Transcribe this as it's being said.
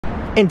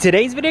In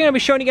today's video, I'm gonna be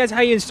showing you guys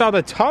how you install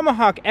the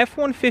Tomahawk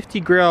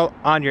F150 grill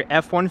on your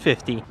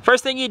F150.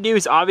 First thing you do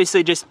is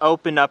obviously just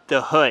open up the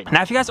hood.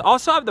 Now, if you guys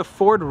also have the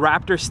Ford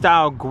Raptor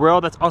style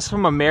grill that's also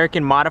from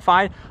American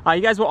Modified,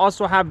 you guys will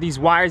also have these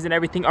wires and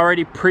everything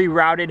already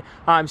pre-routed.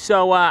 I'm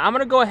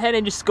gonna go ahead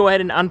and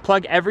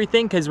unplug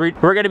everything because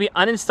we're gonna be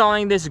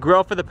uninstalling this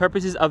grill for the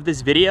purposes of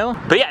this video.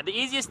 But yeah, the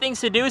easiest things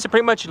to do is to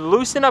pretty much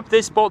loosen up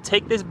this bolt,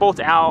 take this bolt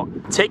out,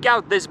 take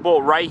out this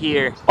bolt right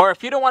here. Or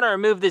if you don't want to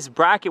remove this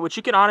bracket, which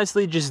you can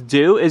honestly just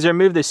do is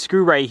remove the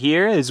screw right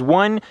here. Is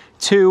 1,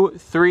 2,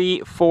 3,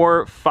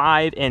 4,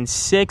 5, and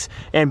 6,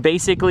 and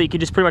basically you can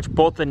just pretty much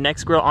bolt the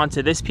next grill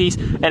onto this piece.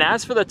 And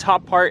as for the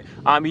top part,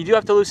 you do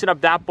have to loosen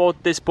up that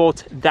bolt, this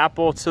bolt, that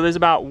bolt. So there's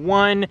about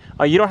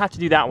you don't have to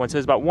do that one. So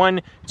there's about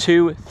 1,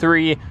 2,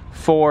 3,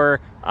 4,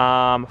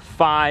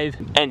 5,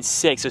 and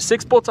 6. So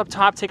 6 bolts up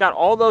top. Take out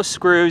all those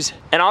screws.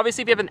 And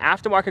obviously if you have an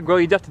aftermarket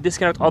grill, you do have to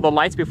disconnect all the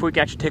lights before you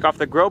can actually take off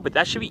the grill, but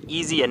that should be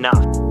easy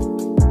enough.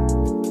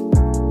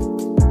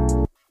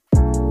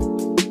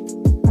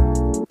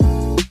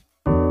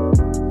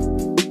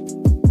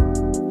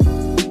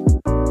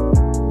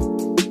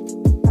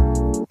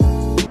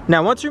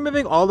 Now, once you're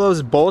removing all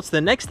those bolts,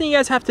 the next thing you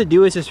guys have to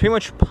do is just pretty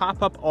much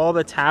pop up all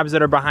the tabs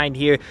that are behind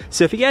here.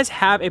 So if you guys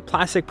have a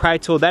plastic pry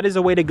tool, that is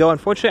a way to go.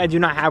 Unfortunately, I do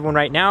not have one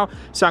right now,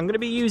 so I'm gonna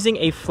be using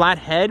a flat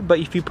head, but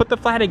if you put the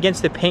flat head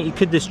against the paint, you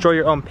could destroy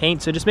your own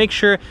paint. So just make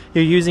sure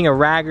you're using a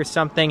rag or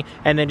something,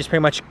 and then just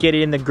pretty much get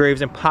it in the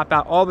grooves and pop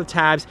out all the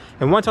tabs.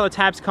 And once all the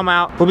tabs come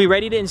out, we'll be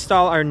ready to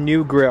install our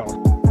new grill.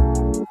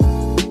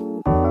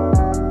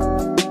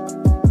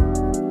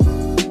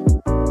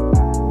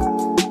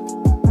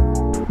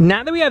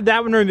 Now that we have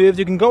that one removed,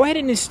 you can go ahead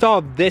and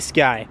install this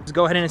guy. Let's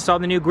go ahead and install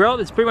the new grill.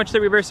 It's pretty much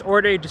the reverse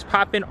order. You just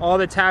pop in all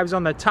the tabs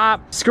on the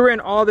top, screw in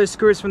all the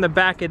screws from the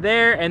back of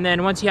there, and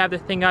then once you have the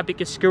thing up, you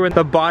can screw in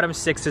the bottom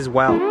 6 as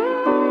well.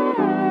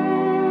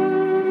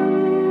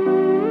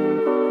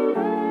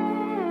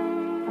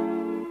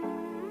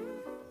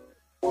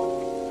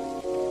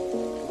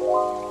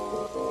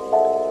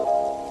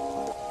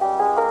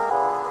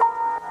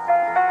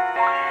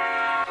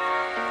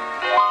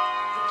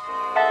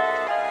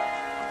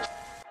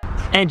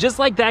 And just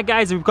like that,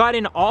 guys, we've got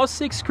in all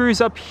 6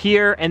 screws up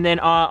here, and then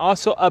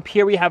also up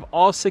here we have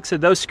all 6 of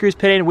those screws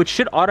put in, which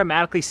should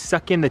automatically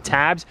suck in the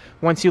tabs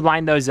once you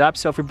line those up.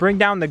 So if we bring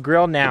down the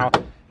grill now,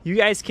 you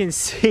guys can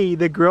see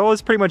the grill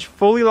is pretty much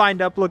fully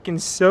lined up, looking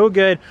so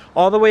good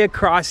all the way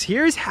across.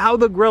 Here's how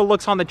the grill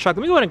looks on the truck.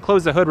 Let me go ahead and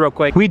close the hood real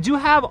quick. We do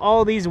have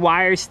all these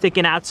wires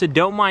sticking out, so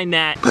don't mind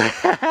that.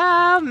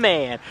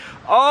 Man,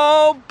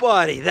 oh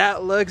buddy,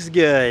 that looks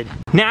good.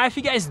 Now, if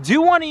you guys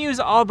do want to use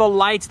all the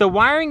lights, the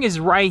wiring is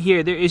right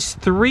here. There is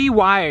 3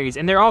 wires,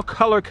 and they're all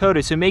color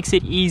coded, so it makes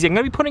it easy. I'm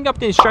gonna be putting up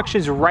the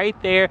instructions right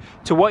there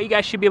to what you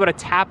guys should be able to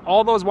tap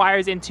all those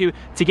wires into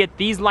to get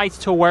these lights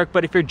to work.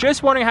 But if you're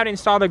just wondering how to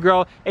install the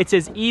grill, it's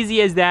as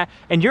easy as that,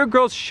 and your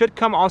grills should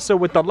come also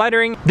with the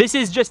lettering. This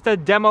is just a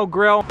demo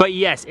grill, but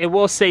yes, it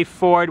will say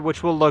Ford,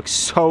 which will look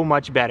so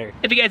much better.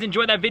 If you guys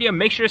enjoyed that video,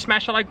 make sure to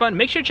smash the like button.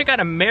 Make sure to check out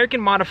American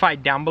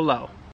Modified down below.